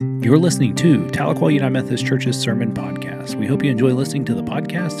You're listening to Tahlequah United Methodist Church's Sermon Podcast. We hope you enjoy listening to the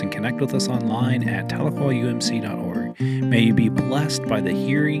podcast and connect with us online at tahlequahumc.org. May you be blessed by the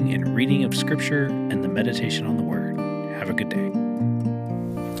hearing and reading of Scripture and the meditation on the Word. Have a good day.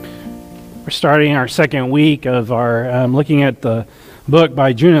 We're starting our second week of our looking at the book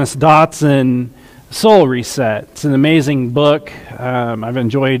by Jonas Dotson, Soul Reset. It's an amazing book. I've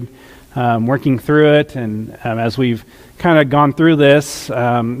enjoyed working through it, and as we've kind of gone through this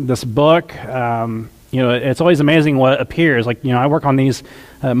book, it's always amazing what appears. I work on these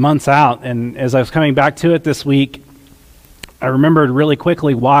months out, and as I was coming back to it this week, I remembered really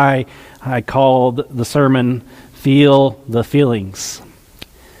quickly why I called the sermon Feel the Feelings.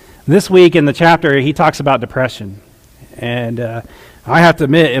 This week in the chapter, he talks about depression, and I have to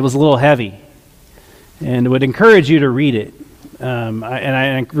admit, it was a little heavy, and would encourage you to read it.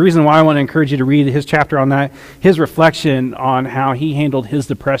 The reason why I want to encourage you to read his chapter on that, his reflection on how he handled his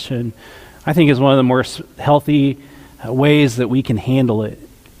depression, I think is one of the more healthy ways that we can handle it,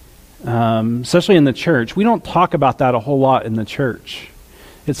 especially in the church. We don't talk about that a whole lot in the church.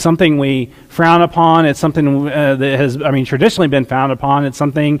 It's something we frown upon. It's something that has, traditionally been frowned upon. It's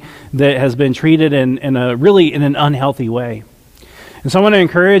something that has been treated in an unhealthy way. And so I want to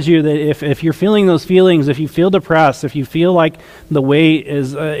encourage you that if you're feeling those feelings, if you feel depressed, if you feel like the weight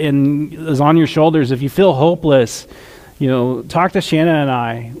is on your shoulders, if you feel hopeless, talk to Shanna and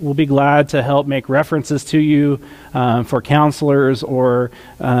I. We'll be glad to help make references to you for counselors or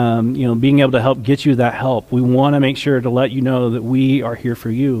being able to help get you that help. We want to make sure to let you know that we are here for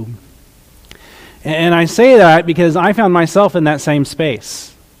you. And I say that because I found myself in that same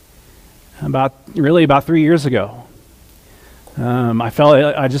space about 3 years ago.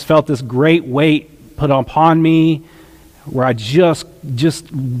 I just felt this great weight put upon me where I just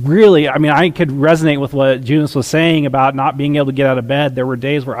really, I could resonate with what Jonas was saying about not being able to get out of bed. There were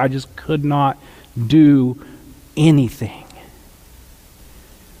days where I just could not do anything.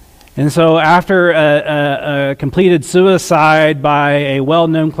 And so after a completed suicide by a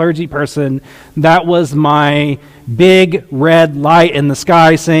well-known clergy person, that was my big red light in the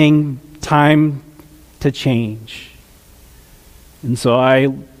sky saying, time to change. And so I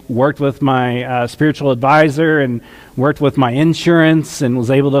worked with my spiritual advisor and worked with my insurance and was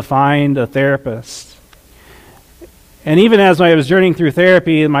able to find a therapist. And even as I was journeying through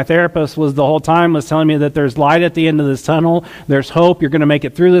therapy, my therapist was telling me that there's light at the end of this tunnel. There's hope. You're going to make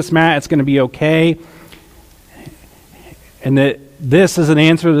it through this, Matt. It's going to be okay. And that this is an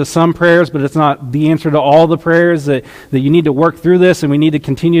answer to some prayers, but it's not the answer to all the prayers, that you need to work through this, and we need to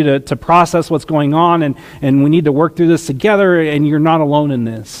continue to process what's going on, and we need to work through this together, and you're not alone in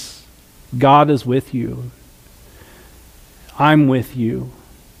this. God is with you. I'm with you.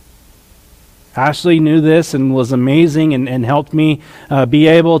 Ashley knew this and was amazing and helped me be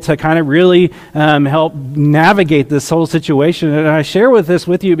able to kind of really help navigate this whole situation. And I share this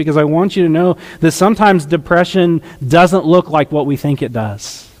with you because I want you to know that sometimes depression doesn't look like what we think it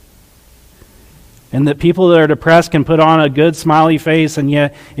does. And that people that are depressed can put on a good smiley face, and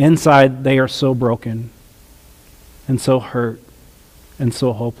yet inside they are so broken and so hurt and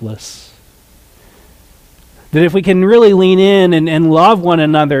so hopeless. That if we can really lean in and love one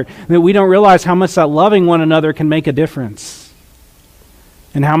another, that we don't realize how much that loving one another can make a difference.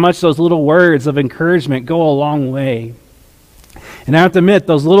 And how much those little words of encouragement go a long way. And I have to admit,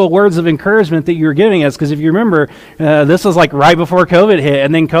 those little words of encouragement that you're giving us, because if you remember, this was like right before COVID hit,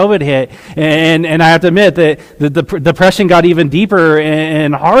 and then COVID hit. And I have to admit that the depression got even deeper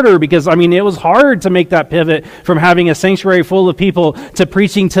and harder, because, it was hard to make that pivot from having a sanctuary full of people to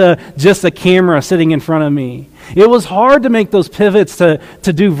preaching to just a camera sitting in front of me. It was hard to make those pivots to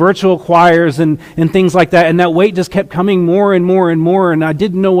do virtual choirs and things like that, and that weight just kept coming more and more and more, and I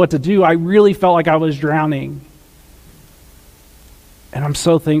didn't know what to do. I really felt like I was drowning. And I'm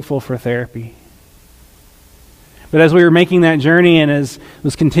so thankful for therapy. But as we were making that journey and as it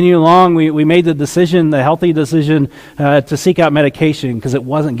was continuing along, we made the healthy decision to seek out medication because it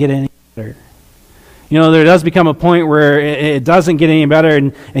wasn't getting any better. There does become a point where it doesn't get any better,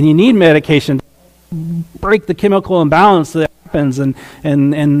 and you need medication to break the chemical imbalance that happens,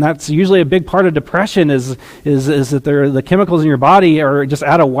 and that's usually a big part of depression is that the chemicals in your body are just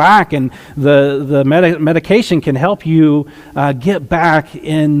out of whack, and the medication can help you get back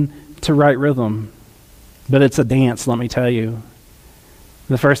into right rhythm. But it's a dance, let me tell you.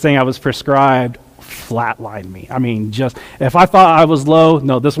 The first thing I was prescribed flatlined me. If I thought I was low,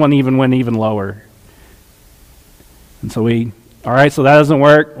 no, this one went even lower. And so all right, so that doesn't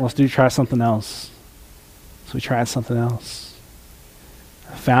work. Let's try something else. So we tried something else.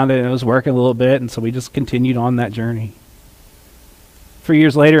 Found it, and it was working a little bit, and so we just continued on that journey. 3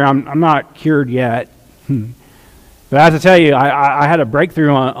 years later, I'm not cured yet. But I have to tell you, I had a breakthrough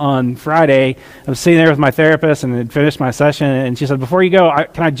on Friday. I was sitting there with my therapist and had finished my session, and she said, before you go,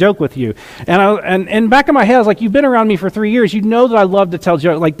 can I joke with you? And back in my head, I was like, you've been around me for 3 years. You know that I love to tell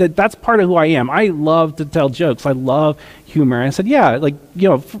jokes. Like, that's part of who I am. I love to tell jokes. I love humor. And I said, yeah, like,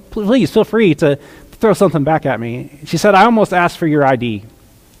 please feel free to throw something back at me. She said, I almost asked for your ID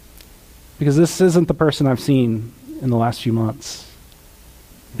because this isn't the person I've seen in the last few months.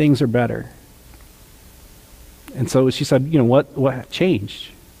 Things are better. And so she said, what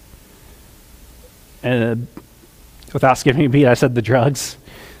changed? And without skipping a beat, I said the drugs.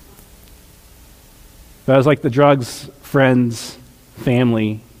 But I was like, the drugs, friends,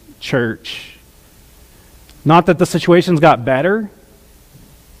 family, church. Not that the situations got better,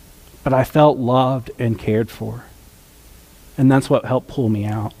 but I felt loved and cared for. And that's what helped pull me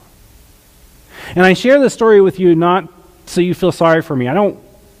out. And I share this story with you not so you feel sorry for me. I don't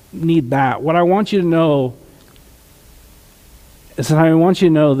need that. What I want you to know is that I want you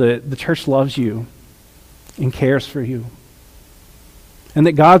to know that the church loves you and cares for you, and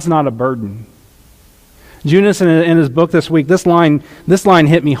that God's not a burden. Junius, in his book this week, this line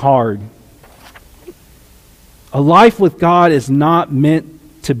hit me hard. A life with God is not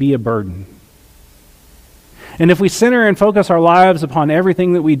meant to be a burden. And if we center and focus our lives upon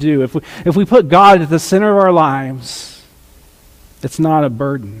everything that we do, if we put God at the center of our lives, it's not a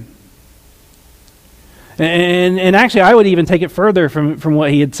burden. And actually, I would even take it further from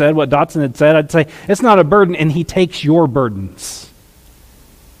what he had said, what Dotson had said. I'd say it's not a burden, and he takes your burdens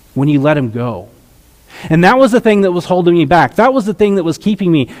when you let him go. And that was the thing that was holding me back. That was the thing that was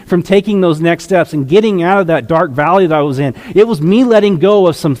keeping me from taking those next steps and getting out of that dark valley that I was in. It was me letting go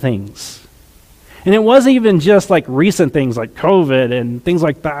of some things. And it wasn't even just like recent things like COVID and things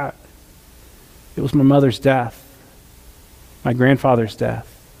like that. It was my mother's death, my grandfather's death,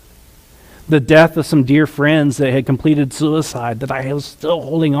 the death of some dear friends that had completed suicide that I was still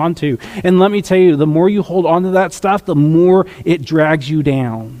holding on to. And let me tell you, the more you hold on to that stuff, the more it drags you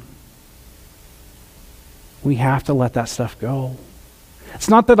down. We have to let that stuff go. It's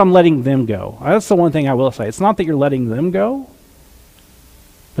not that I'm letting them go. That's the one thing I will say. It's not that you're letting them go,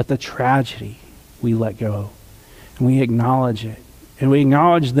 but the tragedy we let go. And we acknowledge it. And we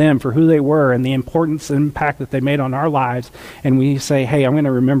acknowledge them for who they were and the importance and impact that they made on our lives. And we say, hey, I'm going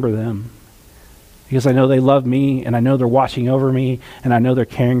to remember them. Because I know they love me, and I know they're watching over me, and I know they're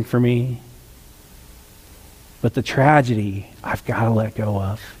caring for me. But the tragedy, I've got to let go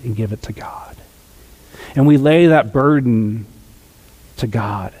of and give it to God. And we lay that burden to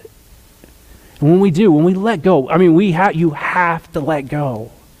God. And when we do, when we let go, I mean, you have to let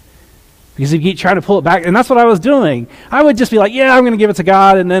go. Because if you keep trying to pull it back, and that's what I was doing. I would just be like, yeah, I'm going to give it to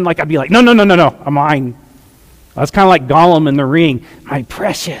God, and then I'd be like, no, I'm mine. I was kind of like Gollum in the Ring. My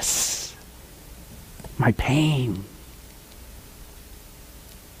precious. My pain.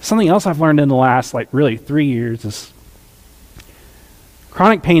 Something else I've learned in the last, really 3 years is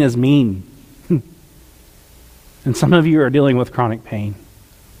chronic pain is mean. And some of you are dealing with chronic pain.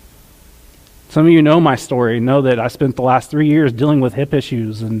 Some of you know my story, know that I spent the last 3 years dealing with hip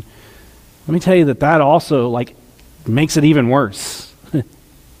issues. And let me tell you that also, makes it even worse.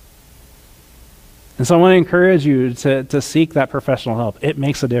 And so I want to encourage you to seek that professional help. It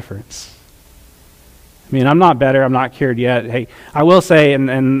makes a difference. I mean, I'm not better. I'm not cured yet. Hey, I will say,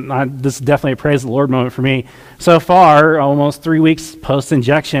 this is definitely a praise the Lord moment for me. So far, almost 3 weeks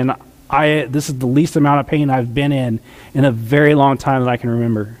post-injection, this is the least amount of pain I've been in a very long time that I can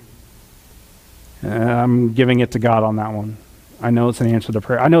remember. I'm giving it to God on that one. I know it's an answer to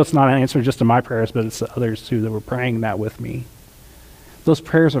prayer. I know it's not an answer just to my prayers, but it's to others too that were praying that with me. Those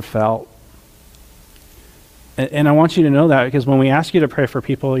prayers are felt. And I want you to know that, because when we ask you to pray for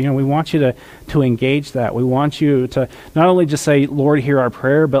people, we want you to engage that. We want you to not only just say, Lord, hear our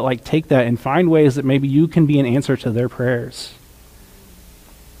prayer, but take that and find ways that maybe you can be an answer to their prayers.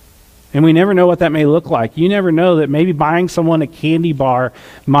 And we never know what that may look like. You never know that maybe buying someone a candy bar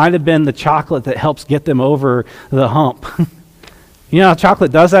might have been the chocolate that helps get them over the hump. You know how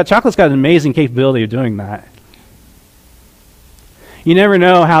chocolate does that? Chocolate's got an amazing capability of doing that. You never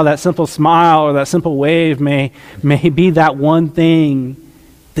know how that simple smile or that simple wave may be that one thing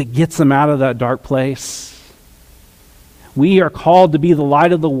that gets them out of that dark place. We are called to be the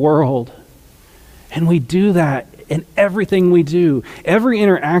light of the world. And we do that in everything we do. Every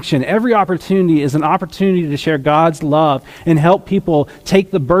interaction, every opportunity is an opportunity to share God's love and help people take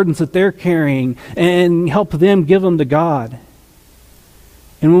the burdens that they're carrying and help them give them to God.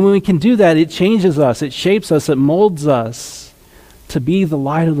 And when we can do that, it changes us, it shapes us, it molds us to be the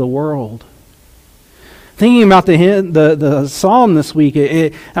light of the world. thinking about the psalm this week,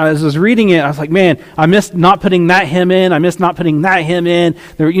 as I was reading it, I was like, man, I missed not putting that hymn in. I missed not putting that hymn in.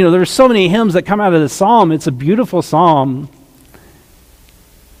 There's so many hymns that come out of the psalm. It's a beautiful psalm.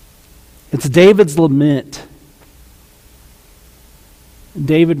 It's David's lament.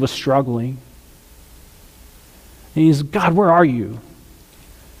 David was struggling. And he's, God, where are you?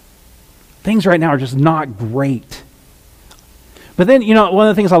 Things right now are just not great. But then, one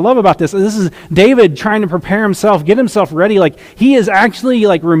of the things I love about this is David trying to prepare himself, get himself ready. Like, he is actually,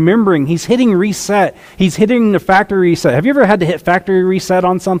 remembering. He's hitting reset. He's hitting the factory reset. Have you ever had to hit factory reset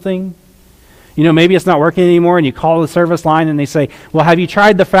on something? Maybe it's not working anymore, and you call the service line, and they say, well, have you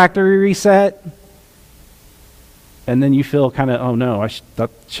tried the factory reset? And then you feel kind of, oh, no,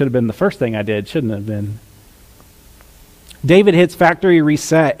 that should have been the first thing I did. Shouldn't have been. David hits factory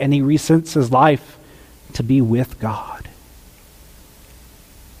reset, and he resets his life to be with God.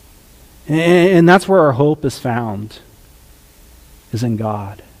 And that's where our hope is found, is in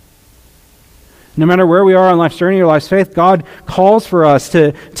God. No matter where we are on life's journey or life's faith, God calls for us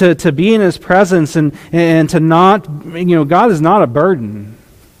to be in His presence and to not, God is not a burden.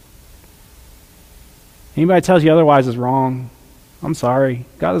 Anybody tells you otherwise is wrong. I'm sorry.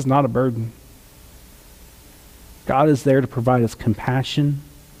 God is not a burden. God is there to provide us compassion.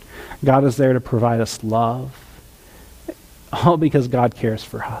 God is there to provide us love. All because God cares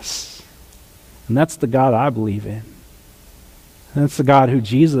for us. And that's the God I believe in. And that's the God who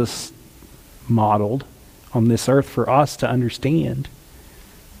Jesus modeled on this earth for us to understand.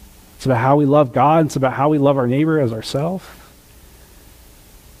 It's about how we love God. It's about how we love our neighbor as ourselves.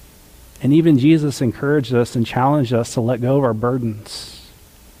 And even Jesus encouraged us and challenged us to let go of our burdens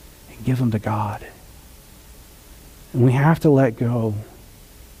and give them to God. And we have to let go.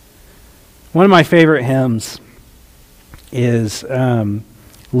 One of my favorite hymns is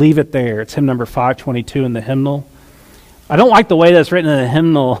Leave It There. It's hymn number 522 in the hymnal. I don't like the way that's written in the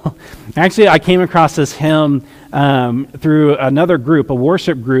hymnal. Actually, I came across this hymn through another group, a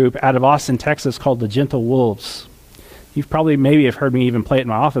worship group out of Austin, Texas called the Gentle Wolves. You've probably maybe have heard me even play it in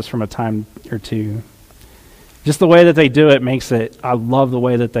my office from a time or two. Just the way that they do it makes it, I love the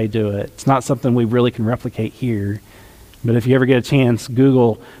way that they do it. It's not something we really can replicate here. But if you ever get a chance,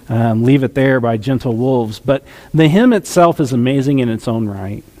 Google Leave It There by Gentle Wolves. But the hymn itself is amazing in its own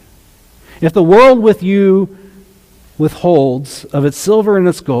right. If the world with you withholds of its silver and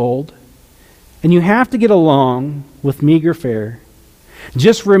its gold, and you have to get along with meager fare,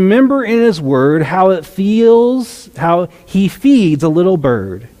 just remember in His word how it feels, how He feeds a little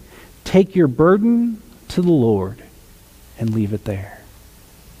bird. Take your burden to the Lord and leave it there.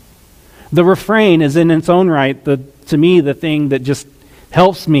 The refrain is in its own right, to me, the thing that just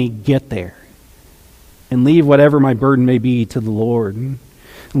helps me get there and leave whatever my burden may be to the Lord.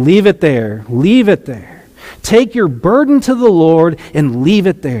 Leave it there. Leave it there. Take your burden to the Lord and leave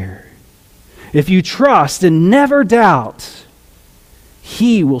it there. If you trust and never doubt,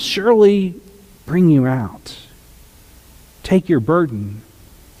 He will surely bring you out. Take your burden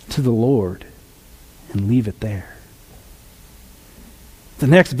to the Lord and leave it there. The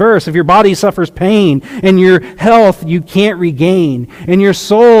next verse, if your body suffers pain and your health you can't regain and your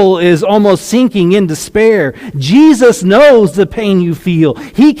soul is almost sinking in despair, Jesus knows the pain you feel.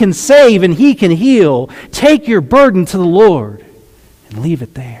 He can save and He can heal. Take your burden to the Lord and leave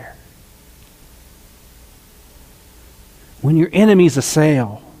it there. When your enemies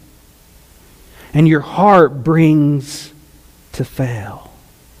assail and your heart brings to fail,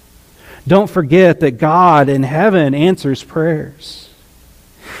 don't forget that God in heaven answers prayers.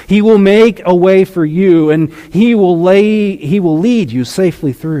 He will make a way for you, and He will lead you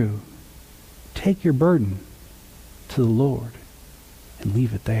safely through. Take your burden to the Lord and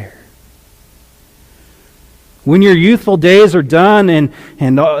leave it there. When your youthful days are done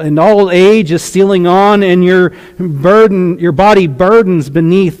and old age is stealing on, and your body burdens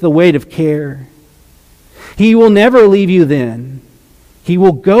beneath the weight of care, He will never leave you then. He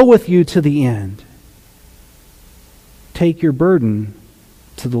will go with you to the end. Take your burden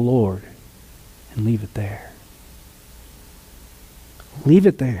to the Lord and leave it there. Leave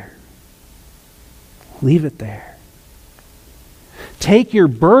it there. Leave it there. Take your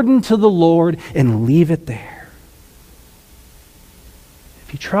burden to the Lord and leave it there.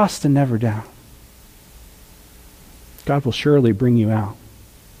 If you trust and never doubt, God will surely bring you out.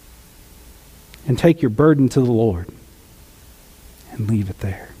 And take your burden to the Lord and leave it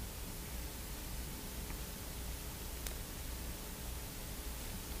there.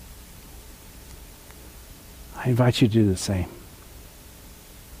 I invite you to do the same.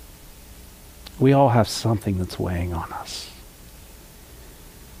 We all have something that's weighing on us.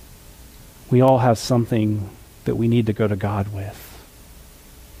 We all have something that we need to go to God with.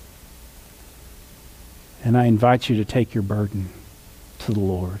 And I invite you to take your burden to the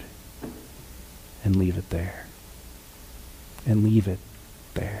Lord and leave it there. And leave it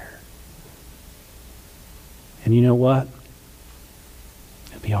there. And you know what?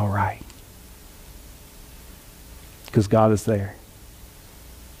 It'll be all right. Because God is there,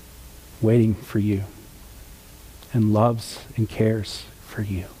 waiting for you, and loves and cares for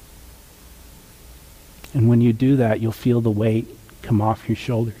you. And when you do that, you'll feel the weight come off your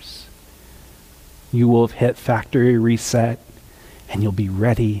shoulders. You will have hit factory reset, and you'll be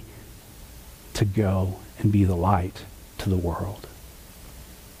ready to go and be the light to the world.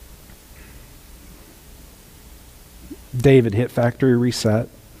 David hit factory reset,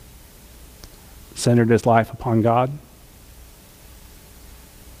 centered his life upon God.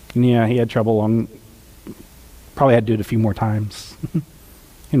 And yeah, he had trouble probably had to do it a few more times.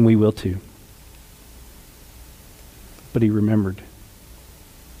 And we will too. But he remembered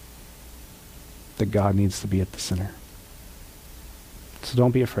that God needs to be at the center. So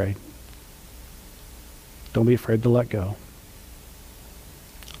don't be afraid. Don't be afraid to let go.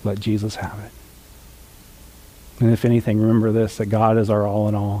 Let Jesus have it. And if anything, remember this, that God is our all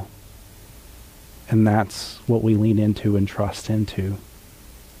in all. And that's what we lean into and trust into,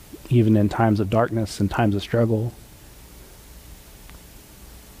 even in times of darkness and times of struggle.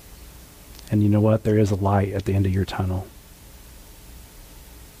 And you know what? There is a light at the end of your tunnel.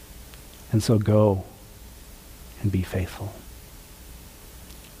 And so go and be faithful.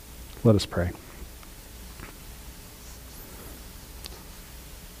 Let us pray.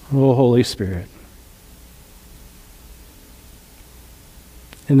 Oh, Holy Spirit,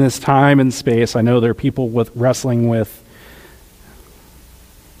 in this time and space, I know there are people wrestling with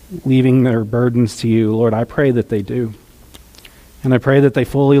leaving their burdens to you. Lord, I pray that they do. And I pray that they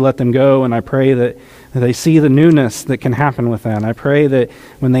fully let them go, and I pray that they see the newness that can happen with that. And I pray that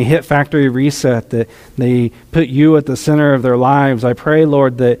when they hit factory reset, that they put you at the center of their lives. I pray,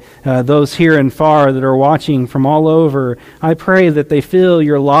 Lord, that those here and far that are watching from all over, I pray that they feel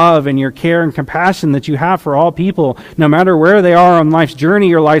your love and your care and compassion that you have for all people, no matter where they are on life's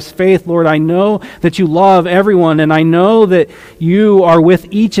journey or life's faith. Lord, I know that you love everyone, and I know that you are with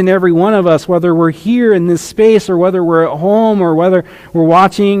each and every one of us, whether we're here in this space or whether we're at home or whether we're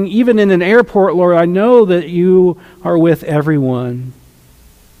watching even in an airport. Lord, I know that you are with everyone.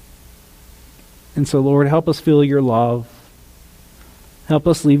 And so, Lord, help us feel your love. Help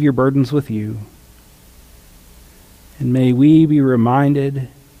us leave your burdens with you. And may we be reminded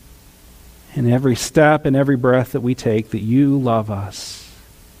in every step and every breath that we take that you love us.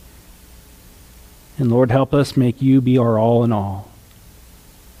 And Lord, help us make you be our all in all.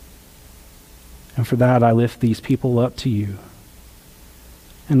 And for that, I lift these people up to you.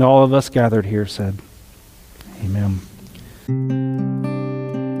 And all of us gathered here said, Amen.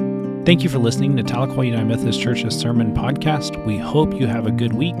 Thank you for listening to Tahlequah United Methodist Church's Sermon Podcast. We hope you have a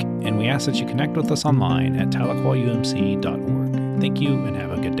good week, and we ask that you connect with us online at tahlequahumc.org. Thank you, and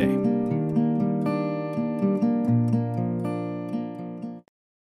have a good day.